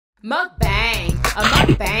Mukbang, a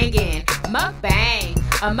mukbangin', mukbang,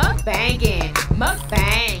 a mukbangin',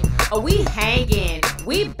 mukbang. Oh, we hangin',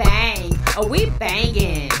 we bang, oh, we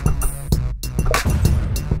bangin'.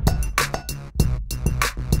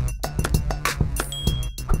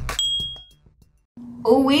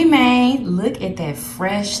 Oh, we made, look at that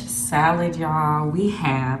fresh salad, y'all. We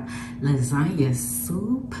have lasagna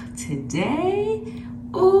soup today.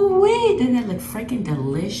 Oh, wait, doesn't that look freaking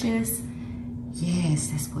delicious? Yes,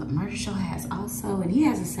 that's what Murder Show has also. And he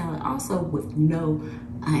has a salad also with no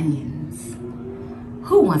onions.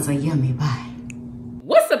 Who wants a yummy bite?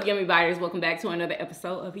 What's up, Yummy Biters? Welcome back to another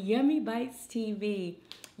episode of Yummybitestv.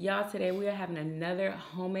 Y'all, today we are having another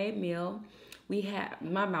homemade meal. We have,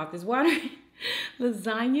 my mouth is watering,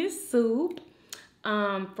 lasagna soup,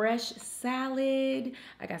 fresh salad.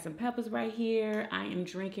 I got some peppers right here. I am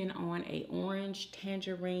drinking on a orange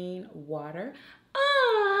tangerine water.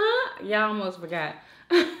 Y'all almost forgot.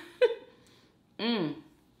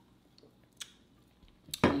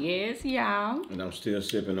 Yes, y'all. And I'm still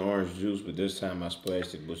sipping orange juice, but this time I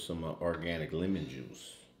splashed it with some organic lemon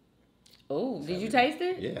juice. Oh, did you taste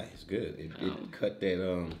it? Yeah, it's good. It cut that,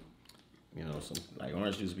 you know, some like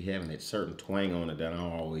orange juice be having that certain twang on it that I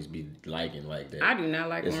don't always be liking like that. I do not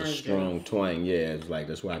like orange juice. It's a strong twang, yeah. It's like,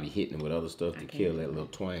 that's why I be hitting it with other stuff to kill that little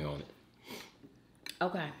twang on it.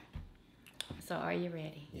 Okay. So are you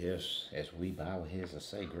ready? Yes, as we bow our heads and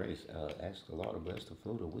say grace, ask the Lord to bless the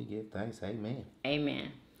food, and we give thanks. Amen.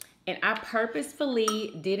 Amen. And I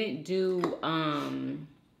purposefully didn't do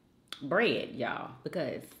bread, y'all,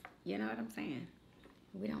 because you know what I'm saying?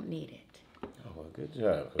 We don't need it. Oh, well, good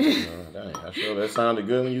job. Dang, I sure that sounded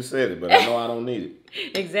good when you said it, but I know I don't need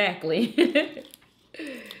it. Exactly.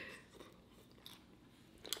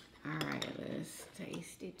 All right, let's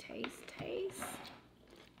taste.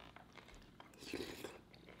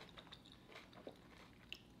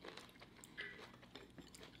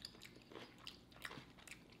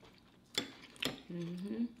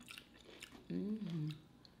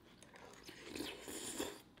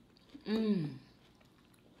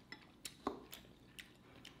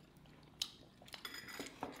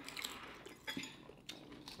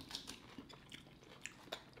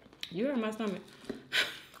 You hurt my stomach.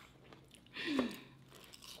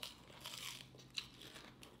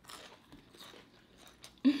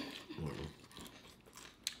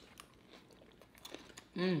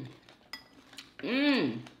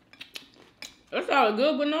 That sounded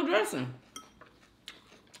good with no dressing.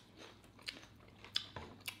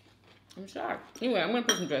 I'm shocked. Anyway, I'm gonna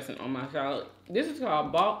put some dressing on my salad. This is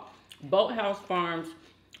called Boathouse Farms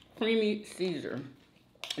Creamy Caesar.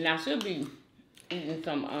 And I should be eating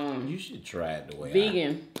some you should try it the way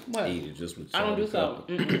vegan. I eat it, just with salt. I don't do salt.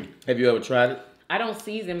 Have you ever tried it? I don't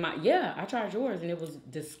season my, I tried yours and it was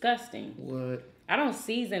disgusting. What? I don't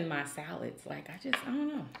season my salads. Like, I don't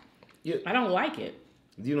know. Yeah. I don't like it.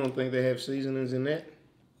 You don't think they have seasonings in that?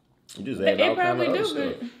 You just add all kind of other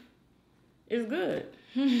stuff. It's good.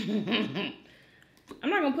 I'm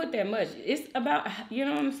not gonna put that much. It's about, you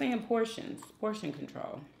know what I'm saying, portion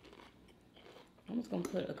control. I'm just gonna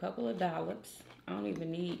put a couple of dollops. I don't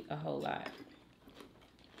even need a whole lot.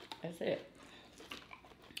 That's it.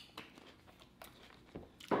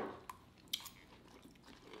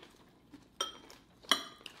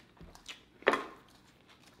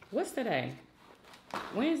 What's today?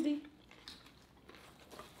 Wednesday?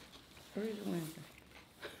 Or is it Wednesday?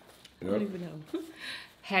 I don't even know.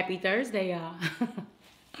 Happy Thursday, y'all.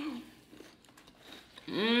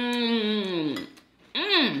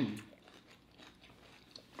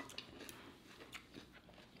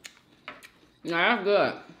 Now that's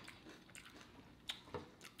good.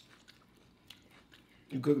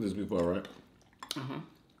 You cooked this before, right? Uh-huh.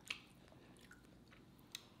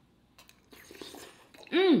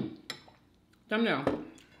 Thumbnail.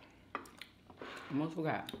 Almost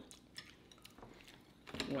forgot.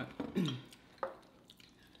 What?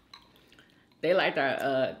 They liked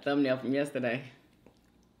our thumbnail from yesterday.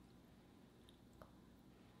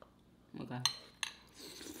 Okay.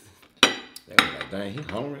 They was like, dang, he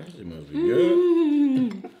hungry. That shit must be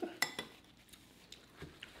good.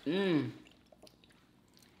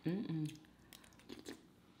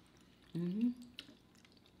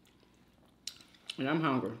 And I'm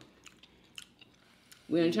hungry.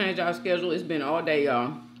 We done changed our schedule. It's been all day,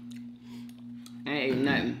 y'all. I ain't ate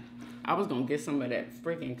nothing. I was gonna get some of that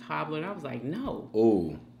freaking cobbler, and I was like, no.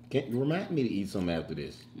 Oh, can't you remind me to eat some after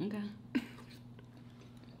this? Okay.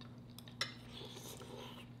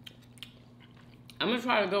 I'm gonna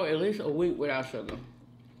try to go at least a week without sugar.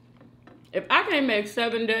 If I can't make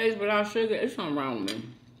 7 days without sugar, it's something wrong with me.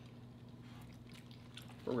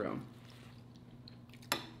 For real.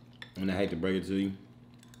 And I hate to break it to you,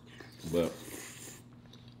 but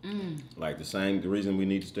like the reason we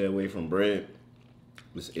need to stay away from bread.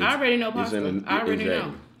 I already know pasta. I already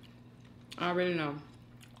know. I already know.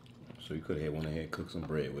 So you could have went ahead and cooked some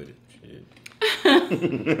bread with it. Shit.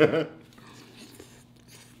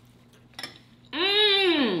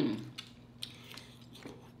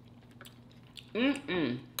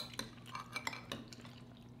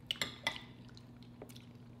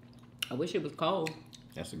 I wish it was cold.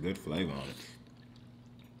 That's a good flavor on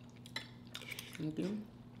it. Thank you.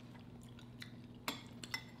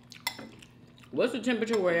 What's the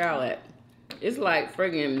temperature where y'all at? It's like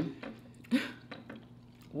friggin',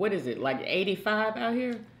 what is it, like 85 out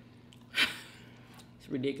here? It's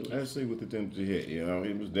ridiculous. Let's see what the temperature hit. You know,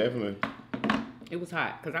 it was definitely. It was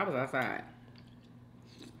hot, because I was outside.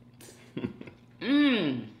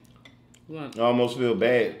 I almost feel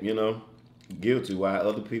bad, you know, guilty why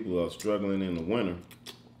other people are struggling in the winter.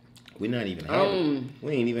 We're not even having,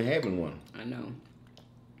 we ain't even having one. I know.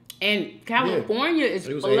 And California is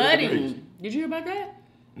flooding. Did you hear about that?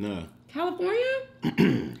 No.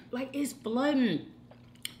 California? Like, it's flooding.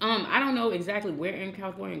 I don't know exactly where in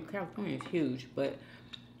California. California is huge, but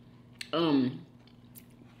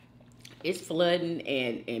it's flooding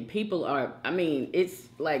and people are, I mean, it's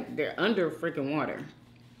like they're under freaking water.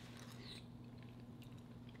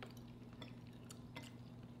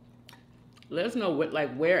 Let us know what,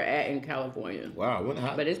 like, where at in California. Wow, what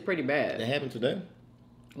happened? But it's pretty bad. That happened today?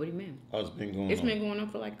 What do you mean? Oh, it's been going on. It's been going on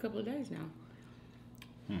for like a couple of days now.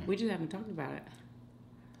 We just haven't talked about it.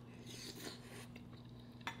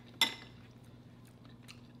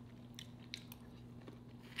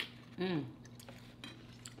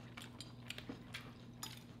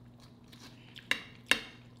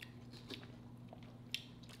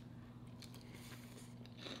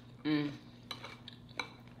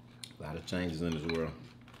 A lot of changes in this world.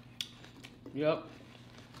 Yep.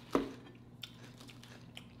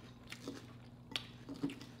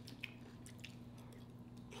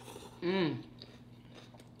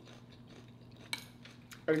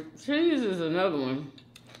 Cheese is another one.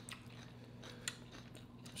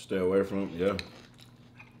 Stay away from it, yeah.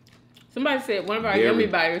 Somebody said, one of our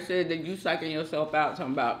Yummybitestv said that you psyching yourself out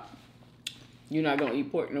talking about you're not going to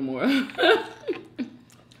eat pork no more.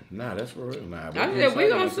 Nah, that's for real. Nah, I said, we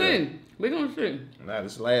going to see. We going to see. Nah,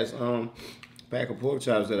 this last pack of pork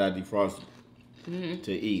chops that I defrosted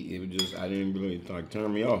to eat, it was just, I didn't really, like,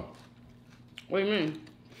 turn me off. What do you mean?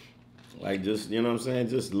 Like, just, you know what I'm saying?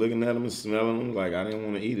 Just looking at them and smelling them, like, I didn't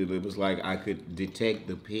want to eat it. It was like I could detect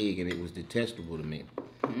the pig, and it was detestable to me.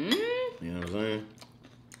 You know what I'm saying?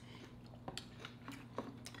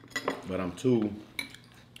 But I'm too,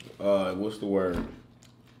 what's the word?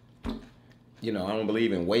 You know, I don't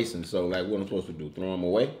believe in wasting, so, like, what am I supposed to do? Throw them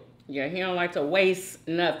away? Yeah, he don't like to waste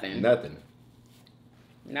nothing. Nothing.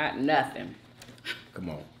 Not nothing.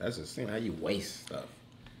 Come on. That's a sin. How you waste stuff?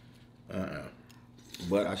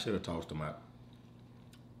 But I should have tossed them out.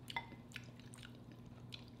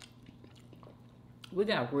 We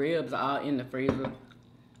got ribs all in the freezer.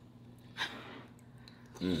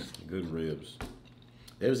 Good ribs.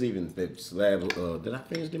 There's even that slab. Did I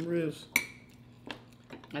finish them ribs?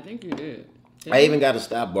 I think you did. I even got to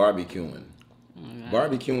stop barbecuing.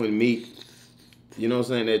 Barbecuing meat. You know what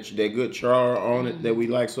I'm saying? That good char on it that we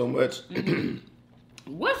like so much.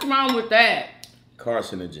 What's wrong with that?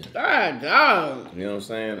 Carcinogen. God, dog. You know what I'm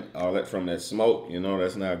saying? All that from that smoke, you know,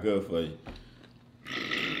 that's not good for you.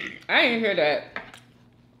 I didn't hear that.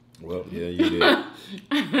 Well, yeah, you did.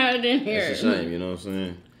 I didn't hear It's a shame, you know what I'm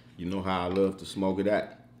saying? You know how I love to smoke it out.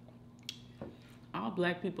 All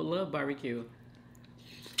black people love barbecue.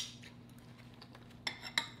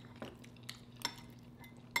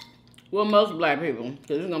 Well, most black people.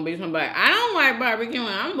 Because there's going to be somebody, I don't like barbecue and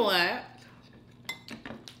I'm black.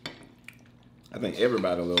 I think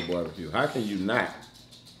everybody loves barbecue. How can you not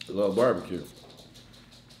love barbecue?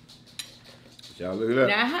 Y'all look it up.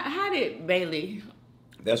 Now, how did Bailey?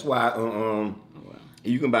 That's why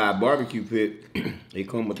you can buy a barbecue pit. It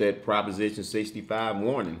come with that Proposition 65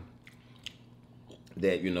 warning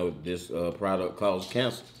that, you know, this product causes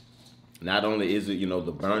cancer. Not only is it, you know,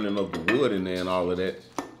 the burning of the wood in there and all of that.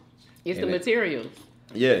 It's the materials.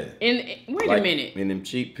 Yeah. Wait like, a minute. In them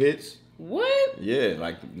cheap pits. What? Yeah,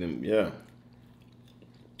 like them, yeah.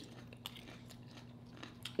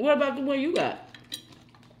 What about the one you got?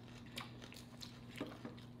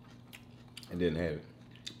 I didn't have it.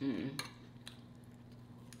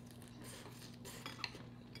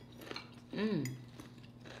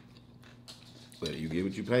 But you get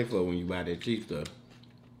what you pay for when you buy that cheap stuff.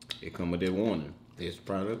 It come with that warning. This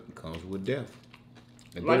product comes with death.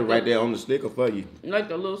 They put it right there on the sticker for you. Like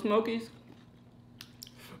the Little Smokies?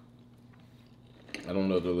 I don't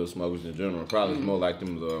know the Little Smokies in general. Probably more like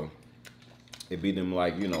them, it'd be them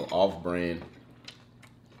like, you know, off-brand.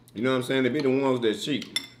 You know what I'm saying? They'd be the ones that's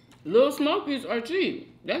cheap. Little Smokies are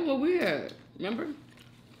cheap. That's what we had. Remember?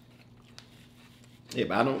 Yeah,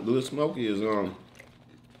 but Little Smoky is,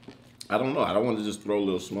 I don't know. I don't want to just throw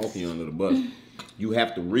Little Smoky under the bus. You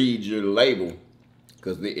have to read your label.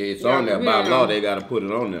 Because it's on there. By law, they got to put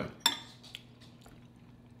it on there.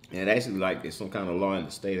 And actually, like, it's some kind of law in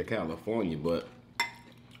the state of California, but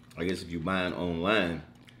I guess if you're buying online,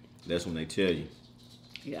 that's when they tell you.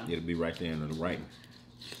 Yeah. It'll be right there under the writing.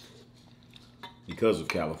 Because of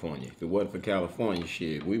California. If it wasn't for California,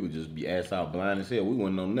 shit, we would just be ass out blind as hell. We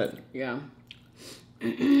wouldn't know nothing. Yeah.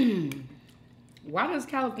 Why does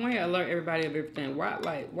California alert everybody of everything?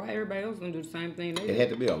 Why everybody else gonna do the same thing? It had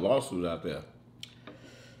to be a lawsuit out there.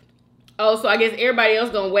 Oh, so I guess everybody else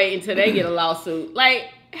gonna wait until they get a lawsuit. Like,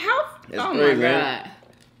 how? That's oh crazy, my God.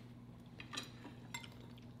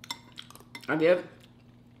 I guess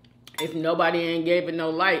if nobody ain't gave it no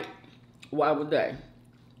light, why would they?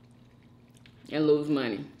 And lose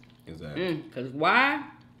money. Exactly. Because why?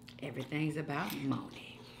 Everything's about money.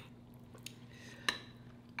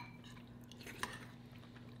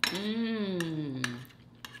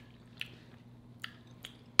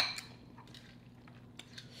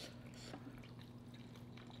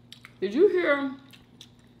 Did you hear?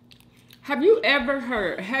 Have y'all ever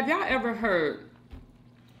heard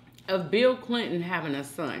of Bill Clinton having a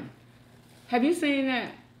son? Have you seen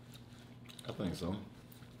that? I think so.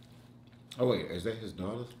 Oh wait, is that his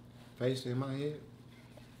daughter's face in my head?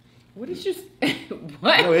 What did you say?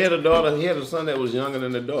 What? No, he had a daughter. He had a son that was younger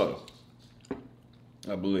than the daughter.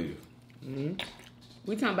 I believe.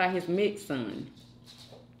 We talking about his mixed son.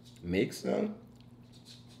 Mixed son?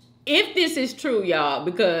 If this is true, y'all,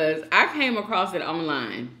 because I came across it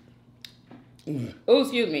online. Oh,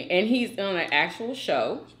 excuse me. And he's on an actual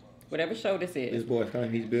show. Whatever show this is. This boy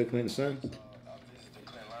claims he's Bill Clinton's son?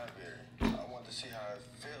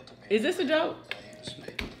 Is this a joke?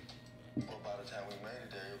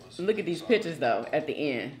 Look at these pictures, though, at the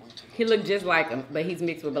end. He looked just like him, but he's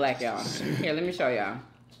mixed with black, y'all. Here, let me show y'all.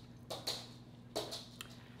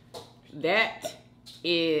 That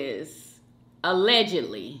is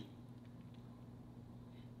allegedly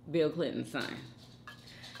Bill Clinton's son.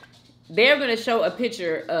 They're going to show a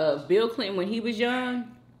picture of Bill Clinton when he was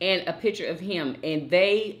young and a picture of him, and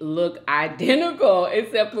they look identical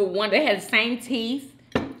except for one that has the same teeth.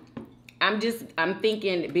 I'm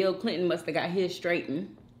thinking Bill Clinton must have got his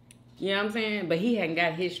straightened. You know what I'm saying? But he hadn't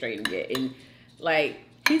got his straightened yet. And like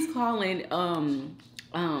he's calling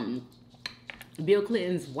Bill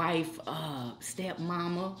Clinton's wife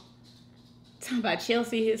stepmama. Talking about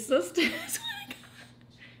Chelsea, his sister.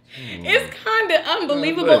 It's kind of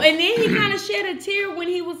unbelievable. And then he kind of shed a tear when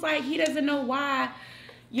he was like, he doesn't know why,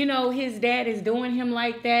 you know, his dad is doing him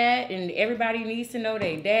like that, and everybody needs to know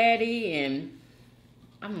their daddy. And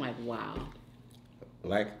I'm like, wow.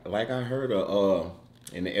 Like I heard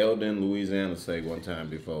in the Eldon, Louisiana say one time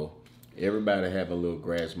before, everybody have a little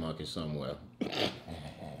grass monkey somewhere.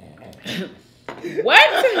 What?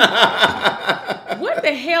 What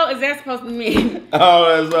the hell is that supposed to mean?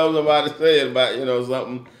 Oh, that's what somebody said about, you know,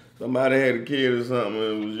 something. Somebody had a kid or something,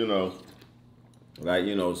 and it was, you know, like,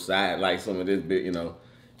 you know, side, like some of this bit, you know.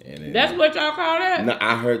 And that's what y'all call that? No,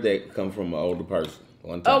 I heard that come from an older person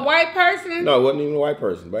one time. A white person? No, it wasn't even a white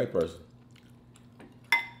person. Black person.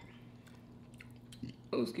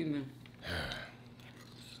 Oh, excuse me.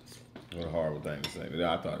 What a horrible thing to say. But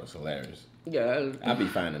I thought it was hilarious. Yeah. I be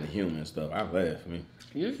finding the human stuff. I laugh, man.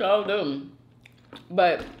 You showed them.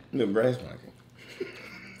 But The grass monkey.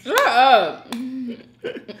 shut up.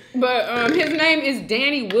 But his name is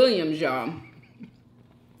Danny Williams, y'all.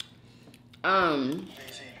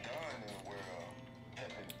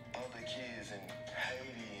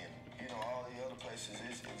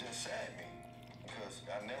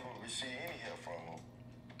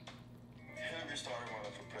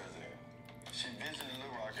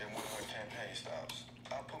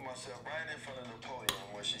 Right in front of the podium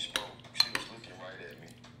when she spoke, she was looking right at me.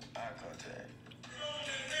 Eye contact.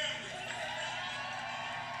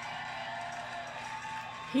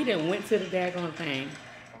 He done went to the daggone thing.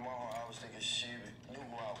 I was thinking she knew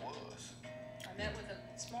who I was. I met with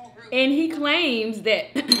a small group. And he claims that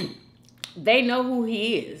they know who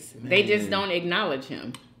he is. Man. They just don't acknowledge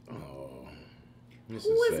him. Oh, who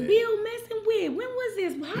was Bill messing with? When was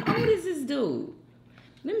this? How old is this dude?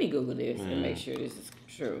 Let me Google this and make sure this is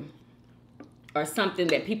true. Or something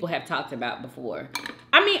that people have talked about before.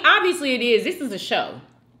 I mean, obviously it is. This is a show.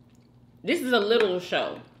 This is a little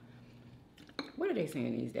show. What are they saying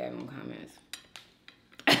in these daggone comments?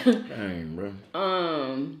 Dang, bro.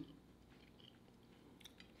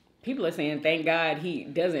 People are saying, thank God he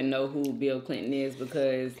doesn't know who Bill Clinton is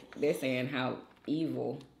because they're saying how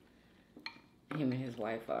evil him and his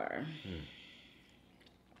wife are.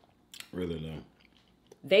 Really don't.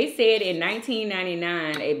 They said in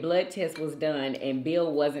 1999 a blood test was done and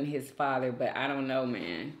Bill wasn't his father, but I don't know,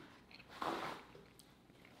 man.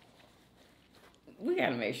 We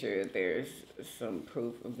gotta make sure that there's some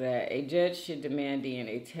proof of that. A judge should demand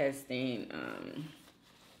DNA testing.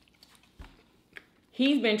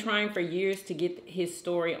 He's been trying for years to get his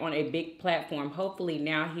story on a big platform. Hopefully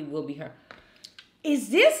now he will be heard. Is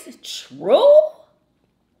this true?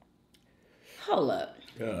 Hold up.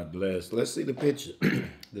 God bless. Let's see the picture.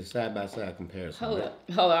 The side-by-side comparison. Hold up.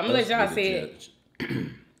 I'm gonna let y'all see it.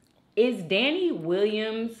 Is Danny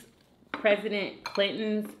Williams President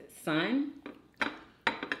Clinton's son?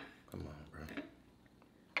 Come on,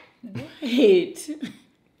 bro. Wait.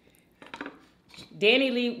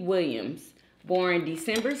 Danny Lee Williams, born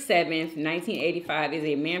December 7th, 1985, is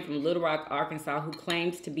a man from Little Rock, Arkansas, who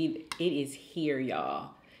claims to be... It is here,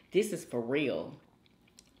 y'all. This is for real.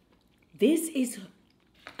 This is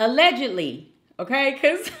allegedly, okay?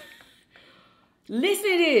 Because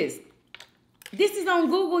listen to this. This is on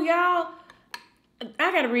Google, y'all.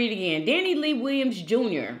 I got to read it again. Danny Lee Williams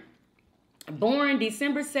Jr., born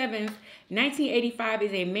December 7th, 1985,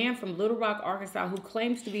 is a man from Little Rock, Arkansas, who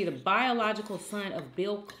claims to be the biological son of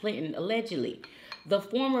Bill Clinton, allegedly. The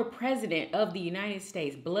former president of the United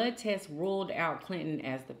States. Blood tests ruled out Clinton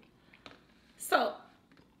as the... So,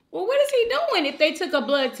 well, what is he doing if they took a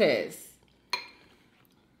blood test?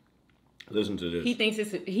 Listen to this. He thinks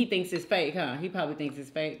it's fake, huh? He probably thinks it's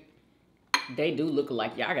fake. They do look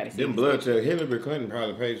alike. Y'all gotta see Them blood tests. Hillary Clinton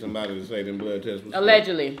probably paid somebody to say them blood tests was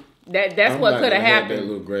allegedly. That's what could have happened. That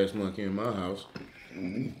little grass monkey in my house.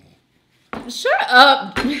 Shut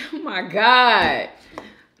up! Oh my God.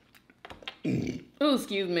 Oh,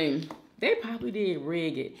 excuse me. They probably did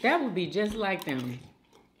rig it. That would be just like them.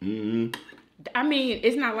 I mean,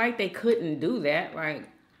 it's not like they couldn't do that. Like,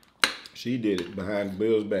 she did it behind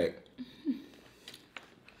Bill's back.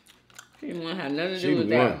 She didn't want to have nothing to do with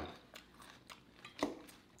that.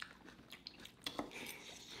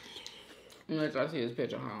 Unless I see his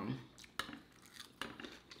picture home.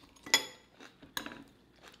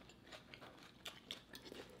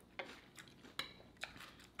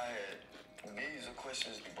 I had millions of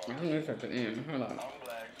questions about I'm gonna at the end. Hold on. I'm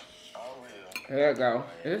black, I'm real. There you go.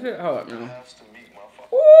 Is it? Hold up now. Has to meet my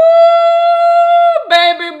father. Ooh,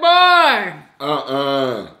 baby boy.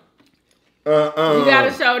 You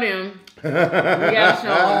gotta show them. You gotta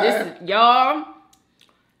show them. This is y'all.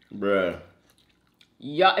 Bruh.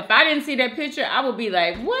 Y'all, if I didn't see that picture, I would be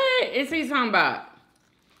like, what is he talking about?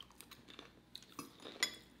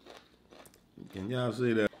 Can y'all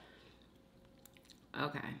see that?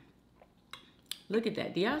 Okay. Look at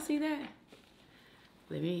that. Do y'all see that?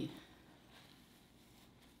 Let me.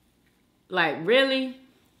 Like, really?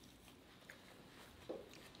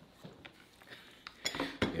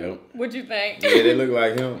 Yep. What you think? Yeah, they look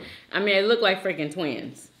like him. I mean, it looked like freaking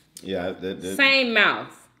twins. Yeah. Same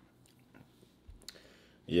mouth.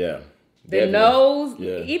 Yeah. The definitely. nose.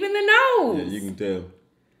 Yeah. Even the nose. Yeah, you can tell.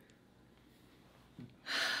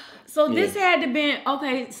 So this had to been,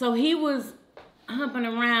 okay, so he was humping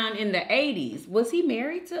around in the 80s. Was he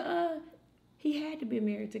married to, he had to be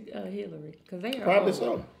married to Hillary. Because they are Probably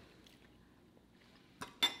old.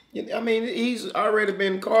 so. I mean, he's already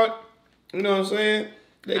been caught. You know what I'm saying?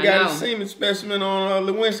 They got a semen specimen on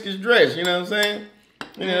Lewinsky's dress. You know what I'm saying?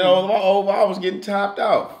 And then overall was getting topped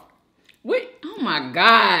off. Wait, oh my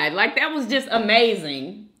God. Like, that was just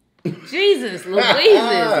amazing. Jesus,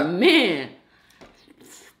 Louises, man.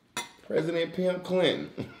 President Pimp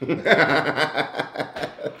Clinton.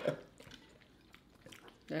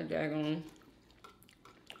 That daggone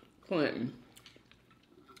Clinton.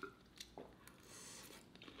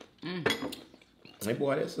 Hey,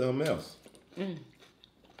 boy, that's something else.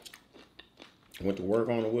 Went to work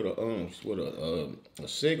on it with a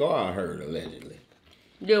cigar, I heard, allegedly.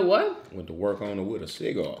 Did what? Went to work on it with a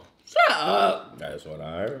cigar. Shut up. That's what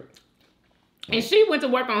I heard. And she went to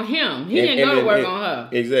work on him. He didn't go to work on her.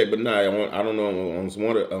 Exactly, but no, I don't know.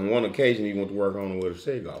 On one occasion, he went to work on it with a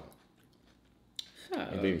cigar. Shut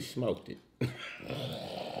up. And then he smoked it.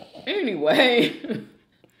 Anyway.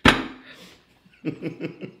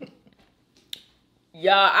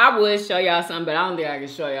 Y'all, I would show y'all something, but I don't think I can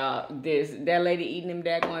show y'all this. That lady eating them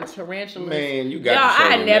daggone tarantulas. Man, you got y'all, to show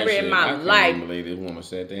I them never that in shit. my I can't life even believe this woman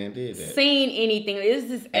sat there and did that. seen anything. This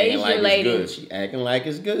is Acting Asian like lady. It's good. She acting like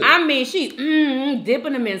it's good. I mean, she's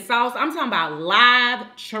dipping them in sauce. I'm talking about live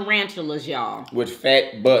tarantulas, y'all. With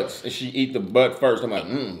fat butts, and she eat the butt first. I'm like,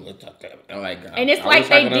 I'm like, And it's I like wish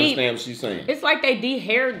they I could understand what she's saying. It's like they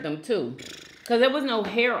de-haired them too, cause there was no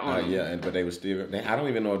hair on them. Yeah, but they were still. I don't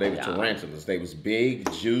even know if they were tarantulas. They was big,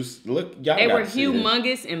 juice. Look, y'all. They got were to see this.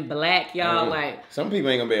 humongous and black, y'all. Like some people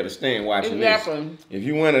ain't gonna be able to stand watching exactly. this. If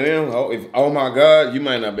you one of them, oh my God, you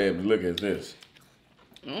might not be able to look at this.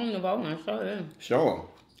 I don't know if I want to show them. Show them.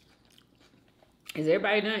 Is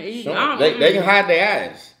everybody done eating? Show them. They can hide their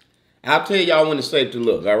eyes. I'll tell y'all when it's safe to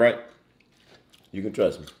look. All right. You can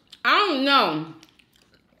trust me. I don't know.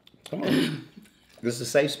 Come on. This is a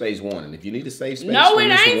safe space warning. If you need a safe space, no, from it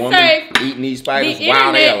this ain't woman safe. Eating these spiders The while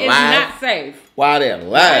internet they're is alive. not safe. While they're Not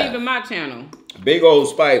alive. even my channel. Big old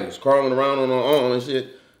spiders crawling around on her arm and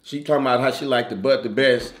shit. She talking about how she like the butt the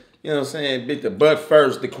best. You know what I'm saying? Bit the butt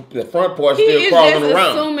first. The front part still crawling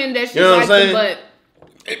around. Assuming that she you know likes what I'm the saying?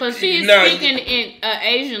 butt. But she's No, speaking in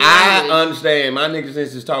Asian language. I understand. My niggas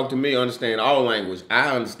since just talk to me, understand all language.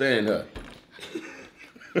 I understand her.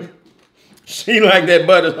 She like that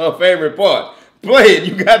butt is her favorite part. Play it.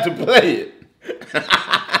 You got to play it.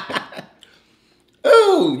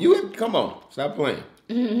 Ooh, you come on. Stop playing.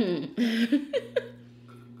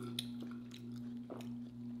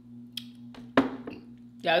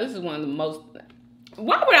 Yeah, this is one of the most.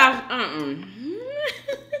 Why would I?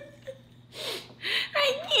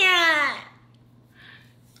 I can't.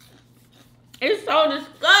 It's so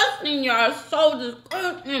disgusting, y'all. It's so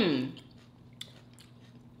disgusting.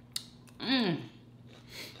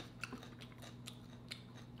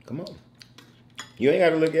 Come on. You ain't got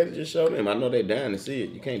to look at it. Just show them. I know they dying to see it.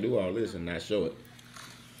 You can't do all this and not show it.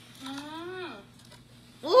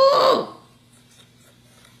 Ooh.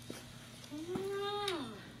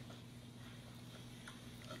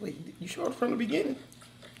 Wait, you showed it from the beginning?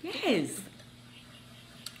 Yes.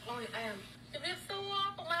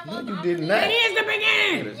 No, you did not. It is the It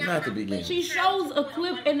beginning. is not the beginning. She shows a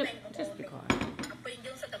clip in the. Just be quiet.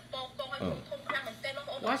 Oh.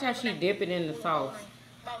 Watch how she dip it in the sauce.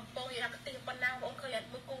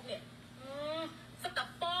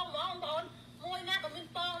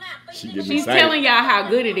 She's telling y'all how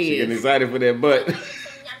good it She getting is. excited for that butt.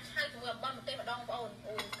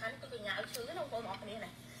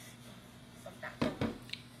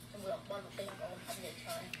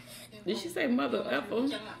 Did she say mother apple?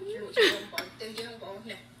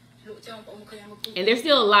 And they're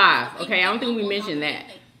still alive. Okay, I don't think we mentioned that.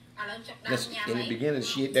 That's, in the beginning,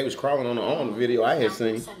 they was crawling on the arm. The video I had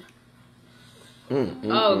seen.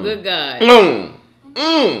 Oh, good God.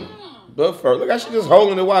 But first, look how she just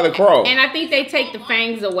holding it while they crawl. And I think they take the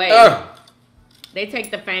fangs away. They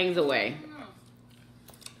take the fangs away.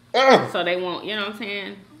 So they won't, you know what I'm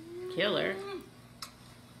saying? Kill her.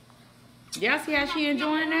 Y'all see how she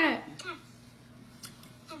enjoying that?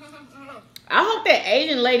 I hope that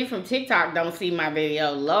Asian lady from TikTok don't see my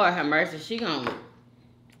video. Lord have mercy. She gonna...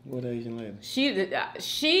 What Asian lady?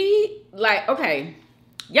 She like, okay.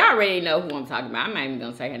 Y'all already know who I'm talking about. I'm not even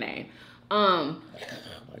gonna say her name.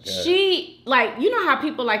 She like, you know how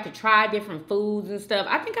people like to try different foods and stuff.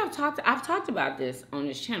 I think I've talked about this on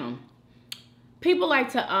this channel. People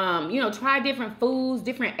like to you know, try different foods,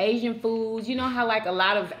 different Asian foods. You know how like a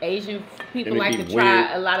lot of Asian people like to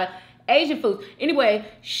try a lot of Asian foods. Anyway,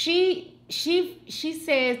 she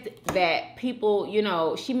says that people, you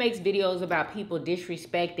know, she makes videos about people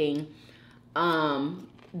disrespecting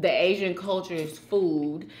the Asian culture's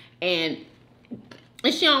food, and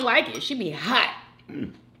she don't like it. She be hot.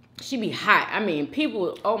 She be hot. I mean,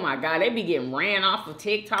 people, oh my God, they be getting ran off of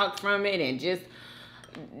TikTok from it, and just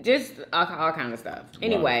all kind of stuff.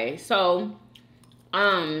 Anyway, so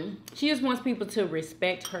she just wants people to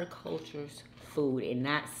respect her culture's food and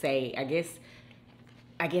not say, I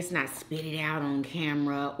guess not spit it out on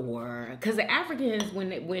camera, or because the Africans,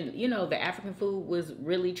 when you know, the African food was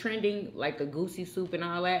really trending, like the goosey soup and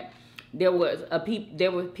all that, there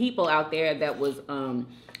were people out there that was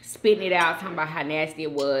spitting it out, talking about how nasty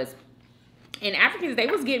it was, and Africans, they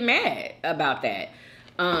was getting mad about that,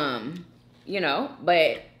 you know.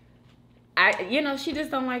 But she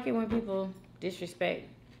just don't like it when people disrespect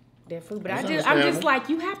their food. But I'm just like,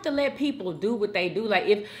 you have to let people do what they do.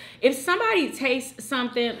 Like if somebody tastes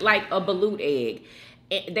something like a balut egg,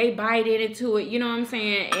 they bite into it, you know what I'm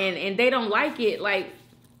saying, and they don't like it, like,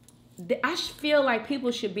 I feel like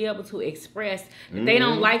people should be able to express that they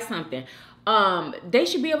don't like something. They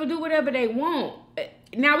should be able to do whatever they want.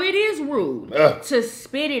 now it is rude to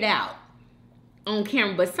spit it out on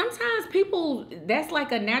camera, but sometimes people, that's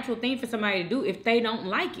like a natural thing for somebody to do if they don't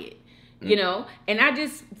like it, you know? And I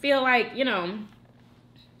just feel like, you know,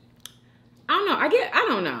 I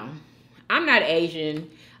don't know. I'm not Asian.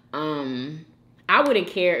 I wouldn't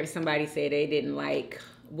care if somebody said they didn't like,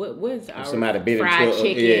 what was our somebody bit fried into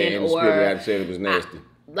chicken and or spit it out and said it was nasty.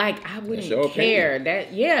 I wouldn't care. That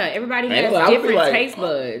everybody Ain't has gonna lie, I would be different like, taste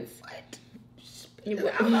buds. I ain't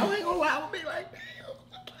gonna lie, I would be like,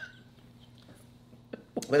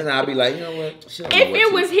 but then I'll be like, you know what? If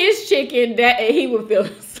it was his chicken, that he would feel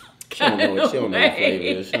some She don't know what flavor way.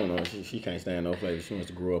 is. She don't know. She can't stand no flavor. She wants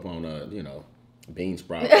to grow up on you know, bean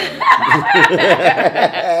sprout.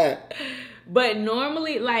 But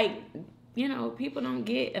normally, like, you know, people don't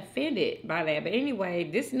get offended by that. But anyway,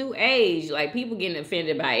 this new age, like, people getting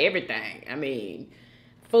offended by everything. I mean,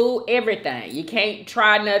 food, everything. You can't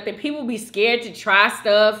try nothing. People be scared to try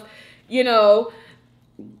stuff, you know.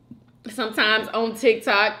 Sometimes on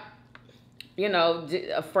TikTok, you know,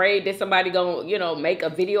 afraid that somebody gonna, you know, make a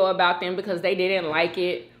video about them because they didn't like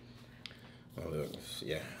it. Well, look,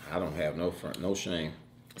 yeah, I don't have no shame.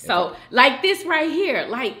 So, like this right here,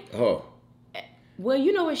 like, Oh. well,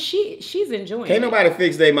 you know what? She's enjoying Can't it. nobody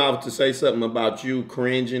fix their mouth to say something about you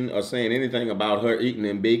cringing or saying anything about her eating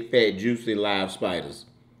them big, fat, juicy live spiders.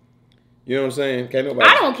 You know what I'm saying? Can't nobody.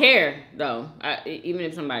 I don't care, though, even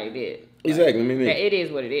if somebody did. Exactly. I mean, It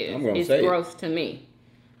is what it is. I'm gonna It's say gross to me.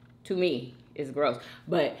 To me, it's gross.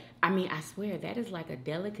 But, I mean, I swear, that is like a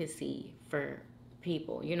delicacy for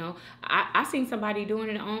people, you know? I seen somebody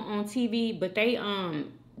doing it on TV, but they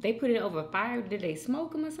put it over fire. Did they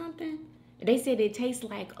smoke them or something? They said it tastes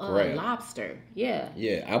like lobster. Yeah.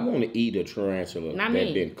 Yeah, I want to eat a tarantula Not that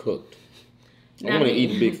me. been cooked. I Not want to me.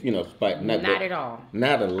 eat a big, you know, spider. Not at all.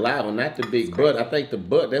 Not a lot, or not the big butt. I think the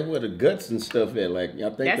butt, that's where the guts and stuff at. Like, I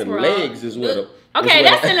think That's the wrong. legs is where the... Okay,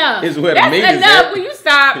 that's enough. Is where that's the meat is enough. at. Will you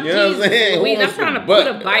stop? You know what I'm saying? Who Louise, I'm wants trying the to butt?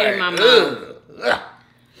 put a bite in my Like, mouth. ugh.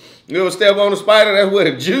 You ever step on a spider? That's where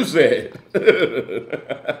the juice at.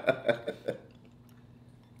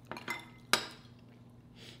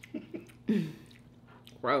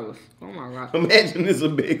 Gross. Oh my god. Imagine it's a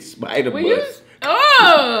big spider Will you? bust.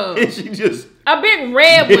 Oh, And she just a big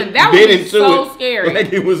red one. That bit would be into so it scary.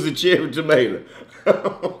 like it was a cherry tomato.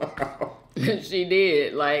 She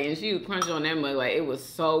did, like, and she was crunching on that mug, like, it was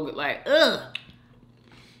so good, like, ugh.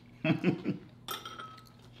 And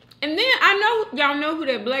then y'all know who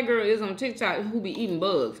that black girl is on TikTok who be eating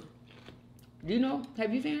bugs. Do you know?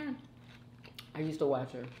 Have you seen her? I used to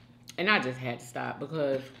watch her, and I just had to stop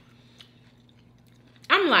because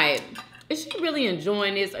I'm like, is she really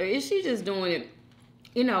enjoying this, or is she just doing it,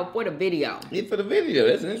 you know, for the video? Yeah, for the video.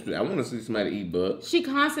 That's interesting. I want to see somebody eat bugs. She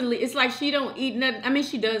constantly, it's like she don't eat nothing. I mean,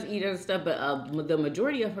 she does eat other stuff, but the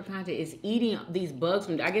majority of her content is eating these bugs.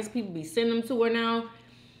 From, I guess people be sending them to her now.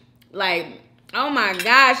 Like, oh my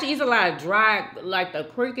gosh, she eats a lot of dry, like the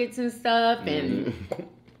crickets and stuff, and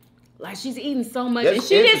like she's eating so much. That's and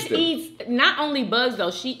she just interesting. eats not only bugs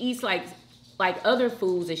though. She eats like other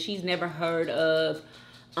foods that she's never heard of.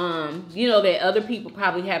 You know, that other people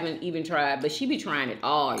probably haven't even tried, but she be trying it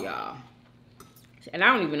all, y'all. And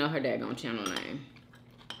I don't even know her daggone channel name,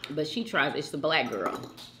 but she tries. It's the black girl.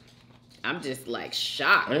 I'm just like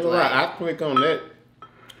shocked. I ain't gonna lie, I click on that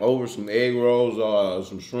over some egg rolls or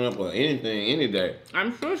some shrimp or anything any day.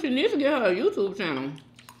 I'm sure she needs to get her a YouTube channel.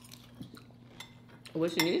 What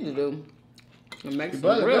she needs to do is make some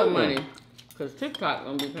better real get one. money, cause TikTok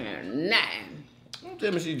gonna be paying nothing. Don't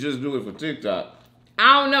tell me she just do it for TikTok.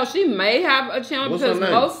 I don't know. She may have a channel What's because her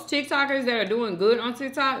name? most TikTokers that are doing good on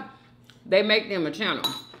TikTok, they make them a channel,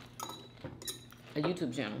 a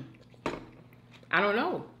YouTube channel. I don't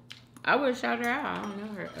know. I would shout her out. I don't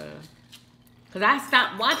know her, cause I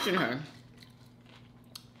stopped watching her.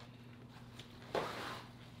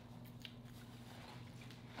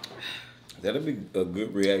 That'll be a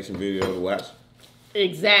good reaction video to watch.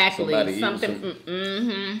 Exactly. Somebody eating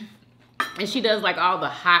Something. And she does like all the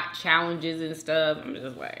hot challenges and stuff. I'm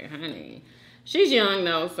just like, honey, she's young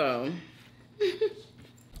though, so.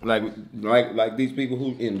 Like these people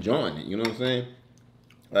who enjoying it, you know what I'm saying?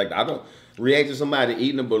 Like, I don't react to somebody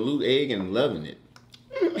eating a balut egg and loving it.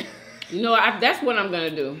 You know, that's what I'm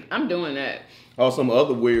gonna do. I'm doing that. Or some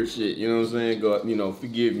other weird shit, you know what I'm saying? God, you know,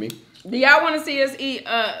 forgive me. Do y'all want to see us eat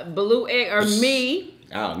a balut egg or me?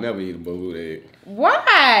 I'll never eat a balut egg.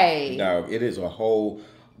 Why? No, it is a whole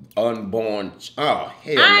unborn. Oh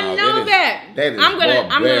hell I no! know that. That is I'm gonna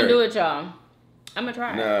barbaric. do it, y'all. I'm gonna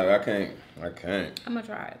try it. No, I can't. I can't. I'm gonna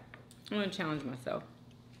try it. I'm gonna challenge myself.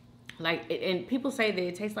 Like, and people say that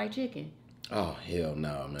it tastes like chicken. Oh hell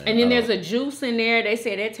no, man. And then there's a juice in there. They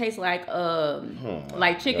say that tastes like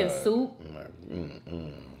chicken soup.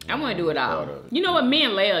 I want to do it all. You know what? Me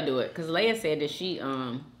and Leia do it because Leia said that she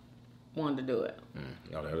wanted to do it.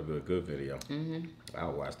 Y'all, that'll be a good video.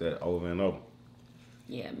 I'll watch that over and over.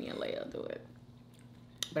 Yeah, me and Leia do it.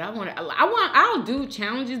 But I'll do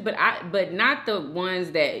challenges, but not the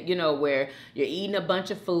ones that, you know, where you're eating a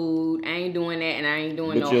bunch of food. I ain't doing that, and I ain't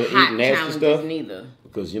doing no hot challenges stuff neither.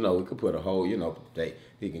 Because, you know, we could put a whole, you know,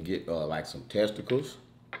 he can get like some testicles.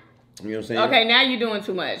 You know what I'm saying? Okay, now you're doing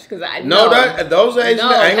too much. Those ain't gonna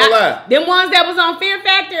lie. Them ones that was on Fear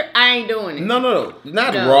Factor, I ain't doing it. No.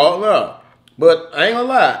 Not raw, no. But I ain't gonna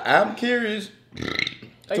lie. I'm curious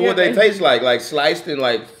to what they taste like sliced and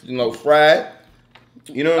like, you know, fried.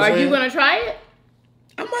 You know what I'm saying? Are you gonna try it?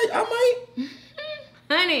 I might.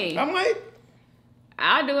 Honey. I might.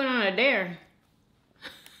 I'll do it on a dare.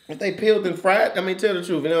 If they peeled and fried, I mean, tell the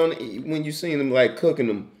truth. When you seen them like cooking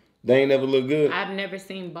them, they ain't never look good. I've never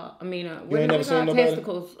seen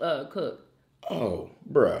testicles cook. Oh,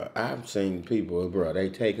 bruh, I've seen people, bruh. They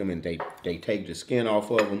take them and they take the skin off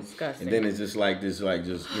of them, disgusting. And then it's just like this, like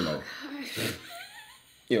just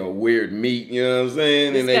you know, weird meat. You know what I'm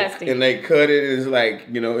saying? Disgusting. And they cut it. And it's like,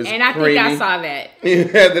 you know, it's and I creamy. think I saw that.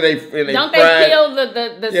 After they don't fry they peel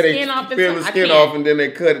the skin off? They peel the skin off and then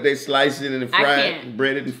they cut it. They slice it and fry it,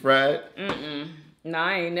 bread it and fry it. No,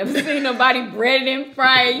 I ain't never seen nobody bread it and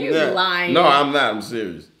fry it. You lying? No, I'm not. I'm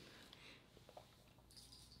serious.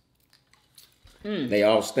 They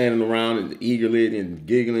all standing around and eagerly and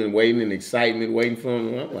giggling and waiting and excitement, waiting for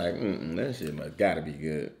them. I'm like, that shit must gotta be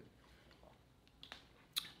good.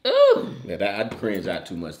 Ooh. Yeah, I'd cringe out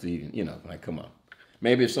too much to even, you know, like, come on.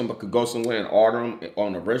 Maybe if somebody could go somewhere and order them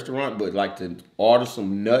on a restaurant, but like to order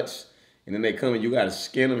some nuts and then they come and you gotta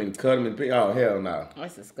skin them and cut them and pick. Oh, hell no.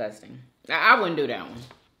 That's disgusting. I wouldn't do that one.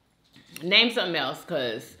 Name something else,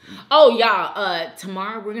 cause y'all,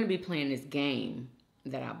 tomorrow we're gonna be playing this game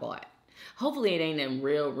that I bought. Hopefully it ain't nothing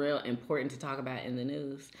real important to talk about in the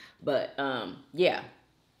news. But yeah,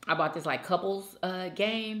 I bought this like couples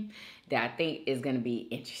game that I think is gonna be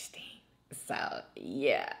interesting. So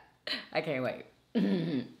yeah, I can't wait.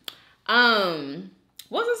 What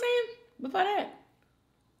was I saying before that?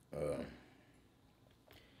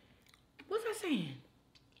 What was I saying?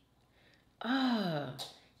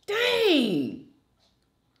 Dang.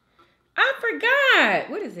 I forgot.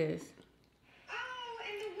 What is this?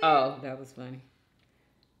 Oh, that was funny.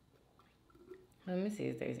 Let me see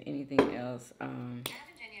if there's anything else. I have a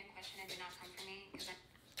genuine question and do not come for me.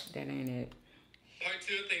 That ain't it. Part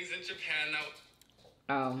 2 of things in Japan now.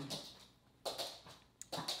 Oh.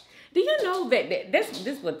 Do you know that this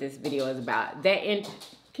is what this video is about? Can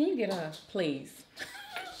you get her, please?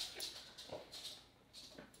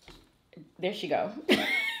 There she go.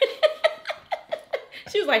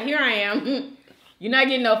 She was like, here I am. You're not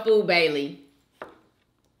getting no food, Bailey.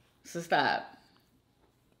 So stop.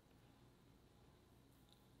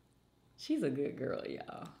 She's a good girl,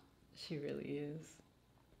 y'all. She really is.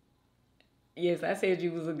 Yes, I said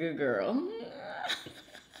you was a good girl.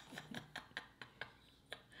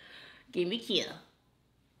 Give me kill.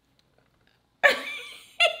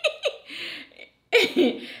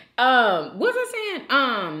 What was I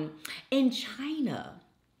saying? In China.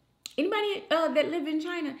 Anybody that live in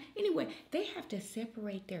China? Anyway, they have to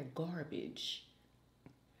separate their garbage.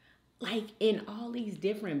 Like in all these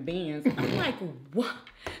different bins. I'm like, what?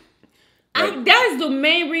 That is the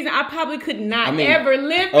main reason I probably could not ever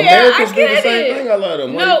live there. Americans do the same thing. I love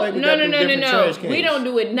them. No. We don't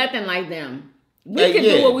do it nothing like them. We can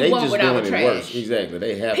do what we want with our trash. Exactly.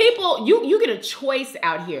 They have people. You get a choice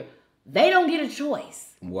out here. They don't get a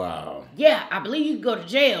choice. Wow. Yeah, I believe you can go to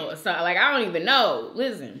jail or something. Like, I don't even know.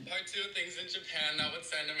 Listen. Part 2 of things in Japan that would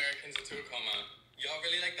send Americans into a coma. Y'all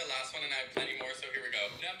really like the last one, and I have plenty more, so here we go.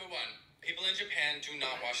 Number 1. People in Japan do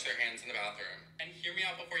not wash their hands in the bathroom. And hear me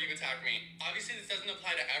out before you attack me. Obviously, this doesn't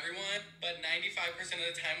apply to everyone, but 95% of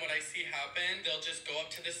the time what I see happen, they'll just go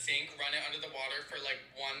up to the sink, run it under the water for like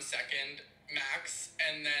 1 second max,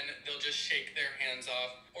 and then they'll just shake their hands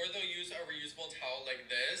off. Or they'll use a reusable towel like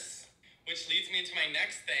this, which leads me to my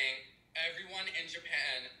next thing. Everyone in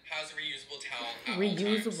Japan has a reusable towel at all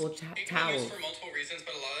times. It can be used for multiple reasons,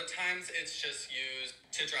 but a lot of times it's just used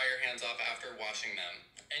to dry your hands off after washing them.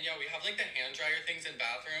 And yeah, we have like the hand dryer things in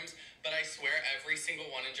bathrooms, but I swear every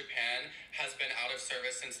single one in Japan has been out of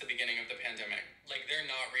service since the beginning of the pandemic. Like, they're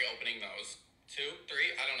not reopening those. 2,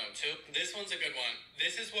 3, I don't know, 2. This one's a good one.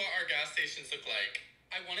 This is what our gas stations look like.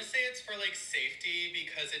 I want to say it's for like safety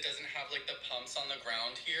because it doesn't have like the pumps on the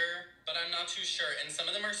ground here, but I'm not too sure. And some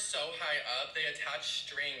of them are so high up, they attach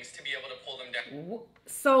strings to be able to pull them down.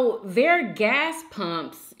 So their gas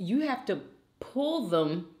pumps, you have to pull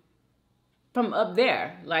them from up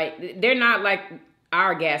there. Like, they're not like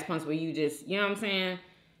our gas pumps where you just, you know what I'm saying?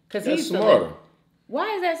 Because That's smarter.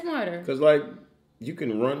 Why is that smarter? Because, like, you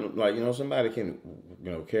can run, like, you know, somebody can,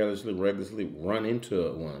 you know, carelessly, recklessly run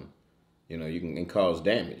into one. You know, you can cause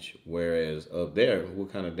damage. Whereas up there,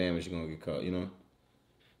 what kind of damage you going to get caused, you know?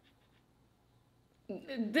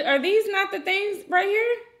 Are these not the things right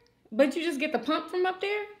here? But you just get the pump from up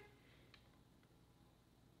there?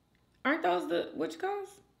 Aren't those the, what you call?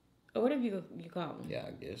 Or whatever you call them. Yeah,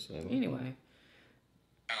 I guess. Anyway.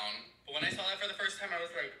 But when I saw that for the first time, I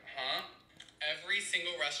was like, huh? Every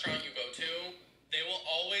single restaurant you go to, they will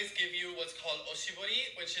always give you what's called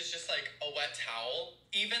oshibori, which is just like a wet towel.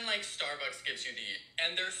 Even like Starbucks gives you the.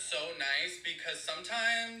 And they're so nice because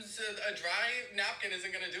sometimes a dry napkin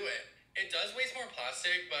isn't going to do it. It does waste more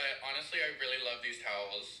plastic, but honestly, I really love these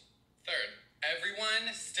towels. Third,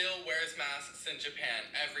 everyone still wears masks in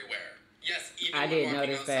Japan, everywhere. Yes, even when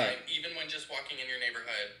walking outside, even when just walking in your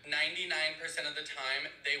neighborhood. 99% of the time,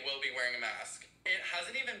 they will be wearing a mask. It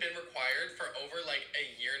hasn't even been required for over like a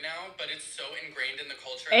year now, but it's so ingrained in the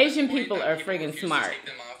culture. Asian people are friggin' smart.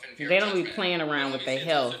 They don't be playing around with their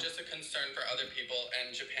health. It's also just a concern for other people,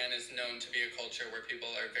 and Japan is known to be a culture where people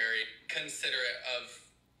are very considerate of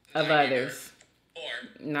others. Or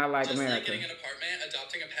not like just America. Like getting an apartment,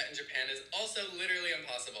 adopting a pet in Japan is also literally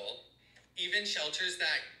impossible. Even shelters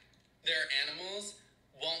that their animals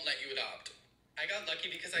won't let you adopt. I got lucky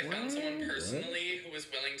because I found someone personally who was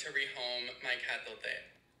willing to rehome my cat Dote.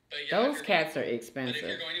 But yeah, those cats are expensive. But if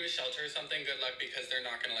you're going to a shelter or something, good luck because they're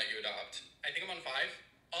not going to let you adopt. I think I'm on 5.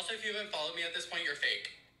 Also, if you haven't followed me at this point, you're fake.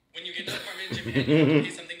 When you get an apartment in Japan, you have to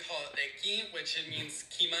pay something called reiki, which means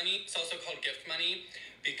key money. It's also called gift money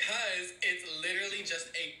because it's literally just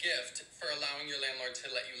a gift for allowing your landlord to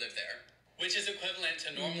let you live there, which is equivalent to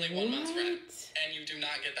normally 1 month's rent, and you do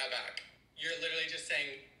not get that back. You're literally just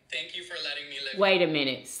saying, thank you for letting me live. Wait a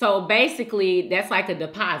minute. So basically, that's like a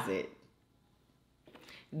deposit.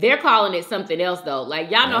 They're calling it something else though.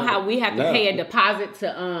 Like y'all know how we have to pay a deposit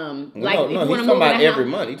to like if you want to move about in every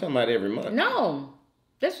month. He's talking about every month. No,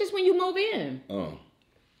 that's just when you move in. Oh.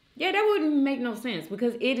 Yeah, that wouldn't make no sense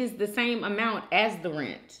because it is the same amount as the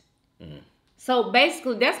rent. Mm-hmm. So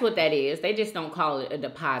basically, that's what that is. They just don't call it a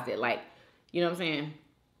deposit. Like, you know what I'm saying?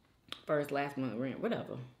 First, last month rent,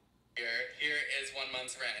 whatever. Here is 1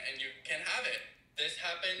 month's rent, and you can have it. This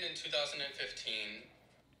happened in 2015.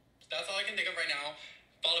 That's all I can think of right now.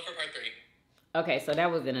 Follow for part 3. Okay, so that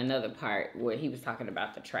was in another part where he was talking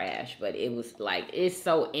about the trash, but it was like, it's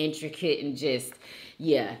so intricate and just,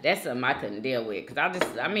 yeah, that's something I couldn't deal with. Because I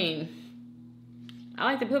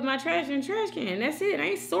like to put my trash in a trash can. That's it. I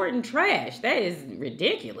ain't sorting trash. That is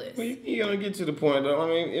ridiculous. Well, you're going to get to the point, though. I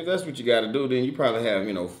mean, if that's what you got to do, then you probably have,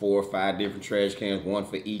 4 or 5 different trash cans, one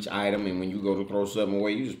for each item. And when you go to throw something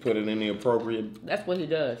away, you just put it in the appropriate. That's what he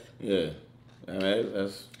does. Yeah. I mean,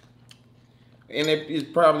 that's... And it's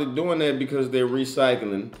probably doing that because they're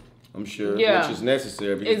recycling, I'm sure, which is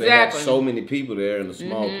necessary because they have so many people there in a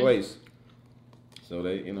small place. So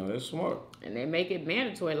they, they're smart. And they make it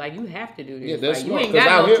mandatory, like you have to do this. Yeah, that's like, smart. You ain't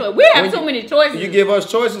got no choice. We have so many choices. You give us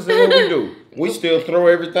choices, and what we do? We still throw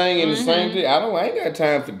everything in the same thing. I ain't got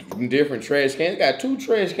time for different trash cans. Got 2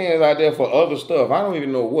 trash cans out there for other stuff. I don't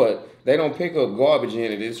even know what. They don't pick up garbage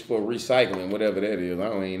in it. It's for recycling, whatever that is. I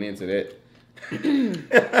don't ain't into that.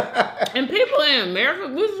 And people in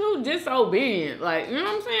America, we're so disobedient. Like, you know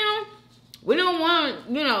what I'm saying? We don't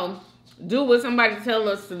want, do what somebody tell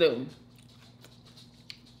us to do.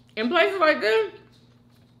 In places like this,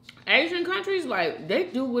 Asian countries, like, they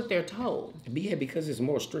do what they're told. Yeah, because it's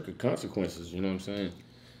more stricter consequences, you know what I'm saying?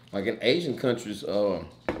 Like in Asian countries,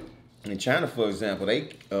 in China, for example, they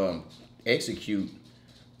execute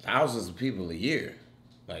thousands of people a year.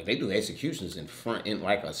 Like, they do executions in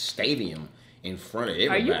like a stadium in front of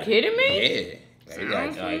everybody. Are you kidding me?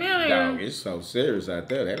 Yeah. Dog, it's so serious out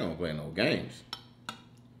there. They don't play no games.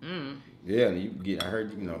 Yeah, and I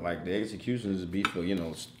heard, like the executions be for,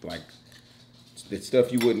 like the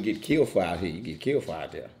stuff you wouldn't get killed for out here. You get killed for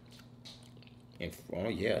out there. And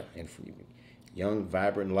and for young,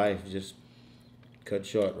 vibrant life just cut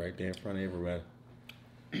short right there in front of everybody.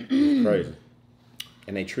 It's crazy.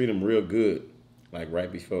 And they treat them real good, like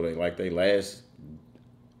right before they last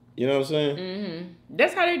You know what I'm saying?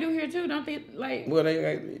 That's how they do here too, don't they? Like, Well,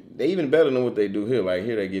 they even better than what they do here. Like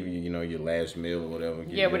here, they give you, your last meal or whatever.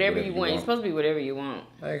 yeah, whatever you want. You're supposed to be whatever you want.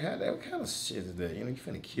 Like, what kind of shit is that? You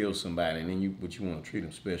finna kill somebody, and then you want to treat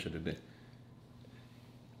them special today.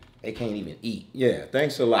 They can't even eat. Yeah,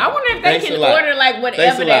 thanks a lot. I wonder if they can order like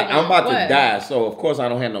whatever they want. I'm about to die, so of course I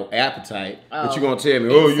don't have no appetite. But you're gonna tell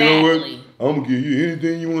me, you know what? I'm gonna give you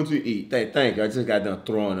anything you want to eat. Thank you. I just got done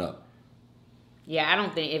throwing up. Yeah, I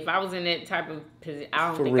don't think if I was in that type of position, I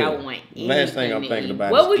don't For think real. I would want anything. Last thing I'm thinking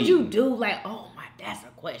about what is would you eating. do? Like, oh my, that's a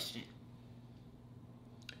question.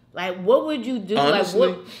 Like, what would you do? Honestly,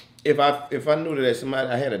 like, what? if I knew that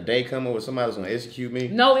I had a day coming where somebody was gonna execute me.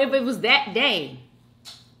 No, if it was that day,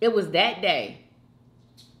 it was that day.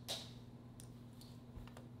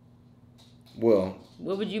 Well,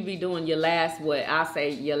 what would you be doing your last? What I'll say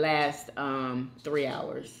your last 3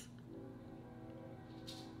 hours.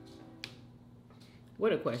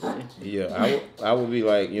 What a question. Yeah, I would be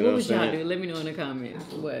like, you know what I'm saying? What would y'all do? Let me know in the comments.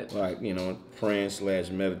 What? Like, praying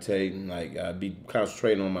 / meditating. Like, I'd be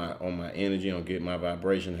concentrating on my energy, on getting my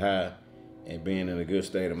vibration high, and being in a good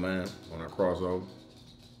state of mind when I cross over.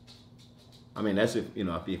 I mean, that's if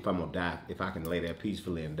I'm gonna die, if I can lay there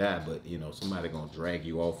peacefully and die. But somebody gonna drag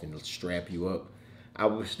you off and strap you up. I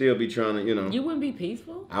would still be trying to, You wouldn't be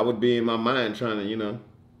peaceful. I would be in my mind trying to,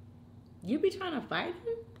 You'd be trying to fight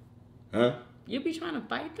them. Huh? You'd be trying to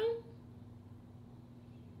fight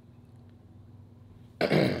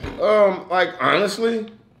them? Like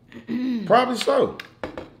honestly, probably so.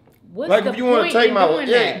 What's like the if you want point to take in my doing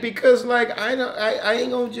that? because like I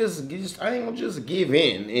ain't gonna just give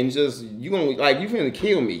in and just you finna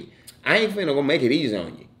kill me. I ain't finna go make it easy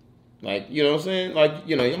on you. Like, you know what I'm saying? Like,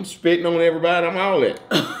 I'm spitting on everybody, I'm all that.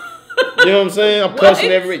 You know what I'm saying? I'm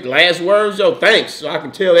cussing every last words, thanks. So I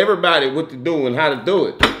can tell everybody what to do and how to do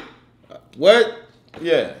it. What?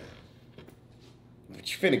 Yeah. But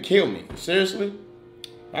you finna kill me. Seriously?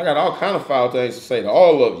 I got all kind of foul things to say to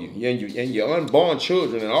all of you and your unborn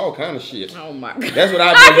children and all kind of shit. Oh my God. That's what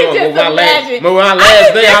I've been doing. With my last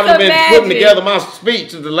day, I would have been putting together my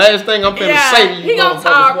speech. The last thing I'm finna say to you he gonna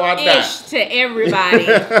motherfuckers before I die. talk to everybody.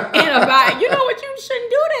 You know what? You shouldn't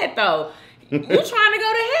do that though. You trying to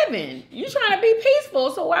go to heaven. You trying to be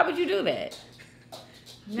peaceful. So why would you do that?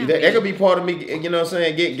 That could be part of me, you know what I'm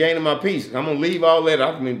saying, gaining my peace. I'm going to leave all that.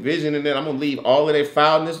 I'm envisioning that. I'm going to leave all of that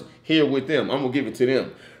foulness here with them. I'm going to give it to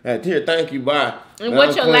them. Here, thank you, bye. And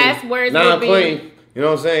what your last words now would I'm be? clean. You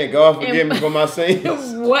know what I'm saying? God forgive me for my sins.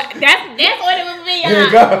 What? That's what it would be.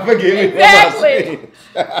 God forgive me for my sins.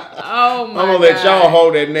 Oh my God. I'm going to let y'all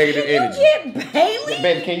hold that negative energy. Can you get Bailey?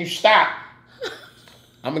 Baby, can you stop?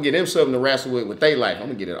 I'm going to get them something to wrestle with their life. I'm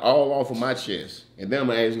going to get it all off of my chest. And then I'm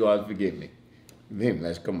going to ask God to forgive me. Then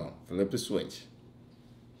let's come on, flip the switch.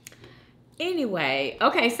 Anyway,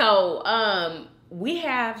 okay, so we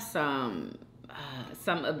have some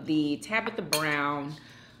of the Tabitha Brown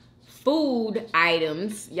food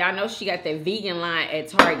items. Y'all know she got that vegan line at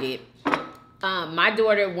Target. My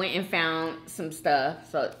daughter went and found some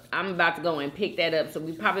stuff, so I'm about to go and pick that up. So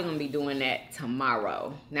we probably gonna be doing that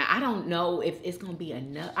tomorrow. Now I don't know if it's gonna be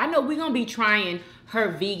enough. I know we're gonna be trying her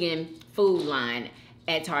vegan food line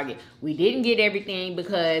at Target. We didn't get everything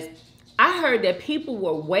because I heard that people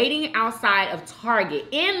were waiting outside of Target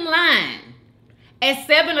in line at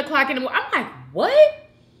 7 o'clock in the morning. I'm like, what?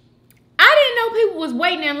 I didn't know people was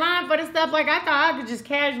waiting in line for the stuff. Like, I thought I could just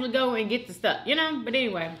casually go and get the stuff, But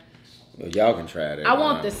anyway. Well, y'all can try that. I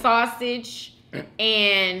want the sausage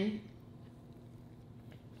and...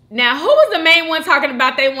 Now, who was the main one talking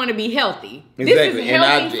about they want to be healthy? Exactly. This is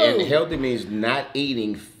healthy food. And healthy means not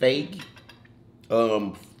eating fake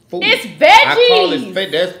food. It's veggies. I call it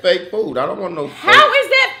fake. That's fake food. I don't want no fake. How is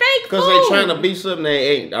that fake food? Because they trying to be something they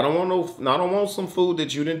ain't. I don't want some food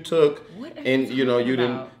that you didn't took. What are And you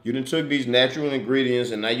didn't took these natural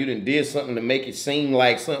ingredients and now you didn't did something to make it seem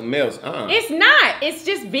like something else. It's not. It's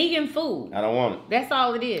just vegan food. I don't want it. That's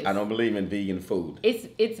all it is. I don't believe in vegan food.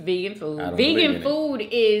 It's vegan food. I don't believe Vegan in food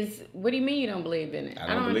is. What do you mean you don't believe in it?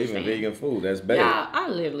 I don't believe in vegan food. That's bad. Y'all, I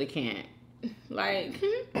literally can't. Like,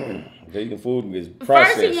 vegan food is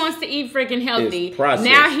processed. First he wants to eat freaking healthy. It's processed.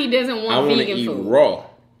 Now he doesn't want vegan eat food. Raw,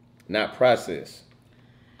 not processed.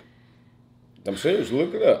 I'm serious.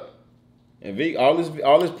 Look it up. And all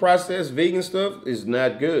this processed vegan stuff is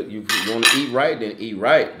not good. You want to eat right, then eat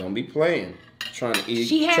right. Don't be playing. Trying to eat.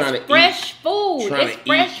 She has fresh food. It's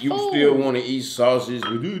fresh food. You still want to eat sausage.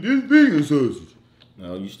 This vegan sausage.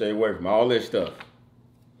 No, you stay away from all that stuff.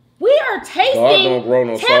 We are tasting God don't grow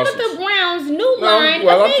no Tabitha sausage. Brown's new line.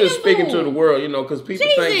 Well, of I'm just vegan speaking food. to the world, because people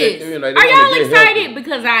think that they Are wanna y'all get excited? healthy.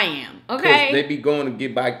 Because I am. Okay. They be going to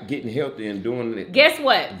get by getting healthy and doing it. Guess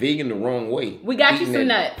what? Vegan the wrong way. We got you some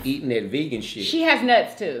nuts. Eating that vegan shit. She has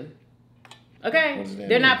nuts too. Okay? What does that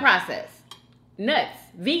They're mean? not processed. Nuts.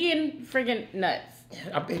 Vegan freaking nuts.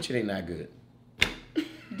 I bet you they not good.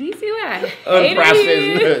 Do you see what I hate?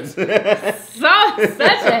 Unprocessed nuts.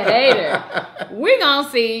 Such a hater. We're gonna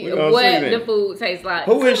see what the food tastes like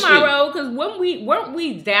Who is tomorrow. Because when weren't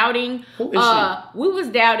we doubting? Who is she? We was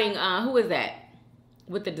doubting. Who is that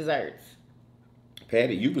with the desserts?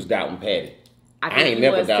 Patty, you was doubting Patty. I think ain't you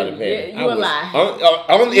never was doubted too. Patty. You a lie.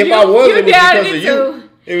 If I was, it was doubted because of it you. too.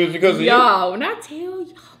 It was because of you. Y'all, when I tell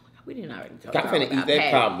you, we didn't already talk I'm finna eat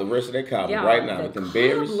that cobbler, the rest of that cobbler Y'all, right now the with them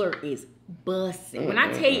berries. cobbler is busting. When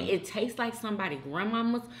I tell you, it tastes like somebody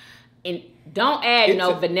grandmama's. And don't add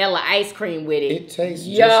no vanilla ice cream with it. It tastes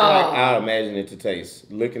just like I imagine it to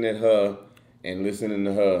taste. Looking at her and listening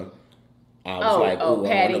to her, I was like, "Oh,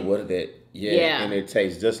 I wonder what is that?" Yeah, and it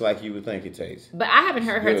tastes just like you would think it tastes. But I haven't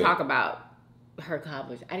heard her talk about her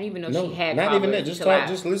cobblers. I didn't even know she had. Not even that.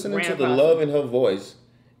 Just listening to the love in her voice,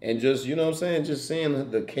 and just you know what I'm saying. Just seeing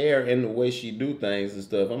the care and the way she do things and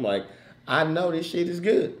stuff. I'm like, I know this shit is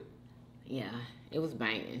good. Yeah, it was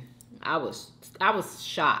banging. I was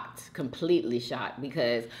shocked, completely shocked,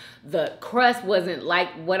 because the crust wasn't like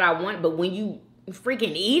what I wanted, but when you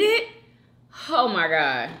freaking eat it, oh my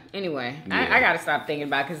God. Anyway, I gotta stop thinking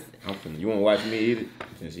about it, because you wanna watch me eat it?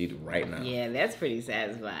 Just eat it right now. Yeah, that's pretty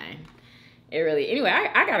satisfying. It really, anyway,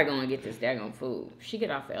 I gotta go and get this daggone food. She get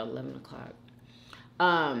off at 11 o'clock.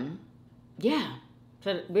 Yeah,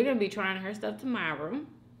 so we're gonna be trying her stuff tomorrow.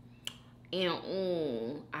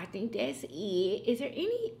 And I think that's it. Is there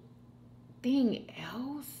anything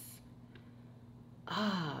else?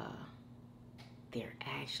 There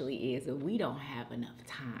actually is, and we don't have enough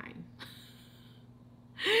time.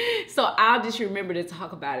 So I'll just remember to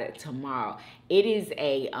talk about it tomorrow. It is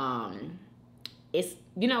a it's,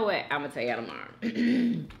 you know what, I'm gonna tell you tomorrow.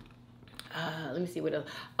 Let me see what else.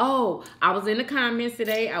 Oh, I was in the comments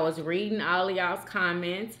today. I was reading all of y'all's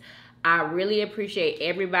comments. I really appreciate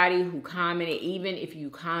everybody who commented, even if you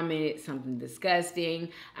commented something disgusting.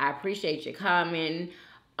 I appreciate your commenting.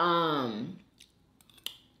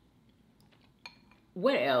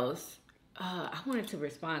 What else? I wanted to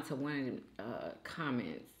respond to one of the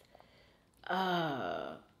comments.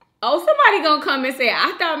 Oh, somebody gonna come and say,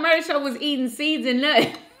 I thought Murder Show was eating seeds and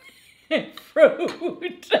nuts and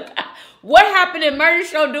fruit. What happened in Murder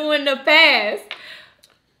Show during the fast?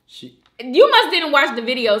 You must didn't watch the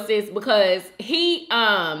video, sis, because he,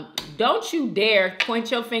 don't you dare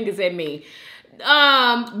point your fingers at me.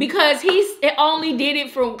 Because he only did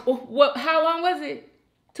it for, how long was it?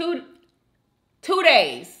 Two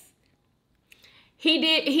days.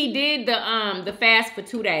 He did the fast for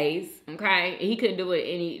 2 days, okay? He couldn't do it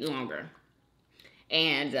any longer.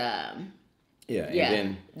 And, and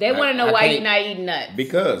then they want to know why you're not eating nuts.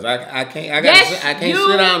 Because I can't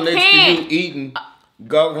sit down next to you eating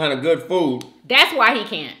kind of good food. That's why he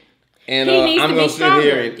can't. And I'm gonna sit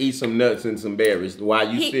here and eat some nuts and some berries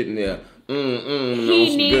while you sitting there.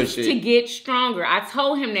 He needs to get stronger. I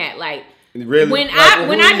told him that, like, really, when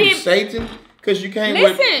I did Satan, because you came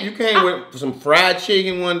with some fried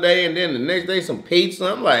chicken one day and then the next day some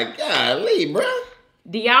pizza. I'm like, golly, bro.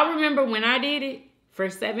 Do y'all remember when I did it for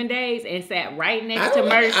 7 days and sat right next to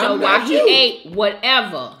Murder Show while he ate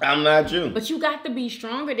whatever? I'm not you. But you got to be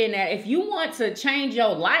stronger than that. If you want to change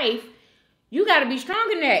your life, you got to be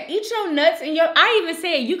stronger than that. Eat your nuts and I even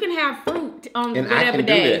said you can have fruit on and whatever I can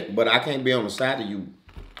day. do that, but I can't be on the side of you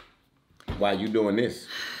while you doing this.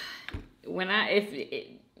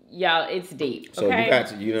 Y'all, it's deep. So okay? you got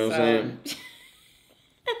to, you know what I'm saying?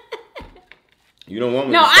 You don't want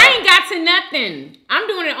me No, to stop. I ain't got to nothing. I'm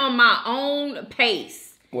doing it on my own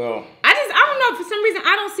pace. Well, I don't know, for some reason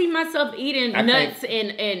I don't see myself eating nuts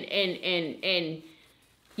and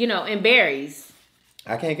and berries.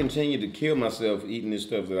 I can't continue to kill myself eating this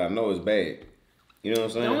stuff that I know is bad. You know what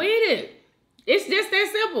I'm saying? Don't eat it. It's just that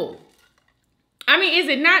simple. I mean, is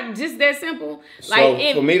it not just that simple?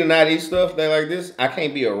 Like, for me to not eat stuff that like this, I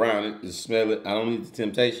can't be around it to smell it. I don't need the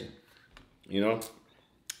temptation. You know?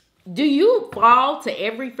 Do you fall to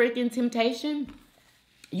every freaking temptation?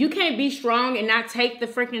 You can't be strong and not take the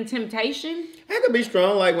freaking temptation? I could be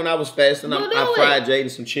strong. Like when I was fasting, I fried Jaden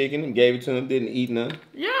some chicken and gave it to him. Didn't eat none.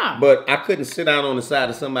 Yeah. But I couldn't sit down on the side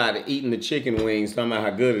of somebody eating the chicken wings talking about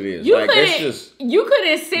how good it is. You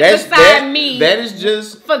couldn't sit beside me that is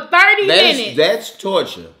just for 30 minutes. That's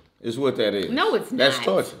torture, is what that is. No, it's not. That's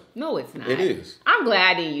torture. No, it's not. It is. I'm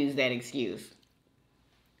glad I didn't use that excuse.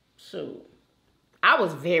 So, I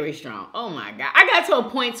was very strong. Oh my God. I got to a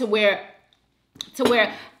point to where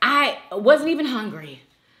I wasn't even hungry.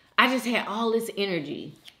 I just had all this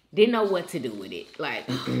energy. Didn't know what to do with it. Like,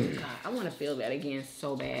 God, I want to feel that again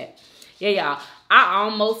so bad. Yeah, y'all. I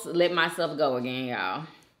almost let myself go again, y'all.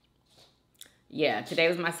 Yeah, today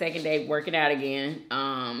was my second day working out again.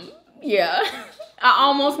 Yeah, I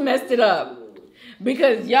almost messed it up.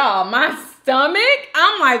 Because, y'all, my stomach,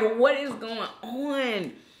 I'm like, what is going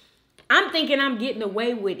on? I'm thinking I'm getting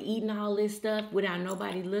away with eating all this stuff without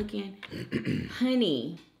nobody looking.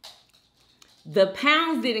 Honey, the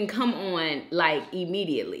pounds didn't come on, like,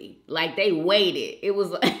 immediately. Like, they waited. It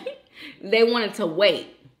was like, they wanted to wait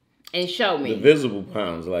and show me. The visible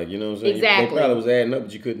pounds, like, you know what I'm saying? Exactly. They probably was adding up,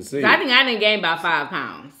 but you couldn't see. So I think I done gained about 5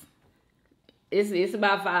 pounds. It's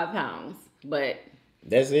about 5 pounds, but...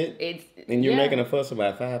 That's it? And you're yeah. making a fuss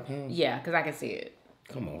about 5 pounds? Yeah, because I can see it.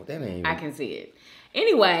 Come on, that ain't... I can see it.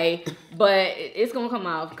 Anyway, but it's going to come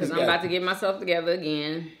off because I'm about to get myself together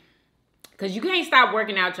again. Because you can't stop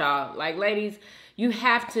working out, y'all. Like, ladies, you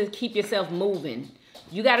have to keep yourself moving.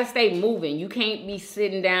 You got to stay moving. You can't be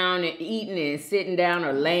sitting down and eating and sitting down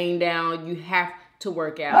or laying down. You have to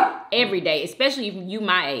work out every day, especially if you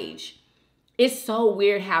my age. It's so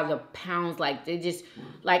weird how the pounds, like, they just,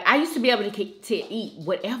 like, I used to be able to eat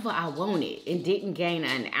whatever I wanted and didn't gain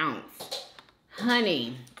an ounce.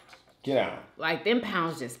 Honey. Get out. Like, them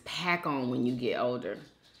pounds just pack on when you get older.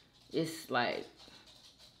 It's, like,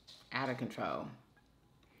 out of control.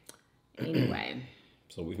 Anyway.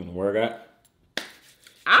 So we gonna work out?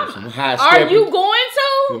 Some high stepping. Are you going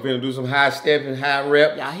to? We're gonna do some high stepping, high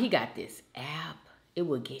rep. Y'all, he got this app. It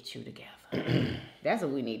will get you together. That's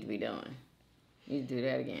what we need to be doing. Need to do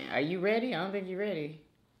that again. Are you ready? I don't think you're ready.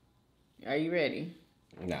 Are you ready?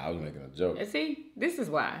 Nah, I was making a joke. See, this is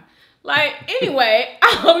why. Like, anyway,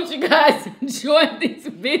 I hope you guys enjoyed this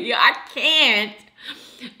video. I can't.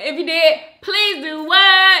 If you did, please do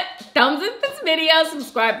what? Thumbs up this video.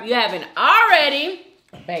 Subscribe if you haven't already.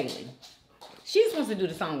 Bailey, she just wants to do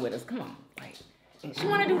the song with us. Come on. Like, she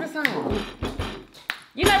want to do the song.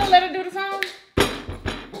 You not gonna let her do the song?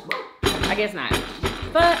 I guess not.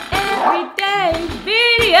 For everyday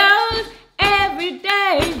videos,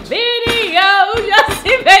 everyday videos. Y'all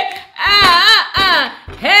see that?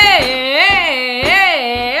 Hey,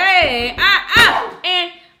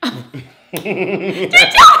 and did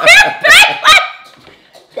y'all hear that?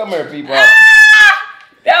 Come here, people. That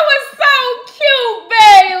was so cute,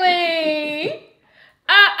 Bailey.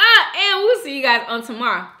 And we'll see you guys on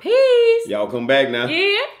tomorrow. Peace. Y'all come back now.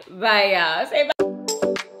 Yeah. Bye, y'all. Say bye.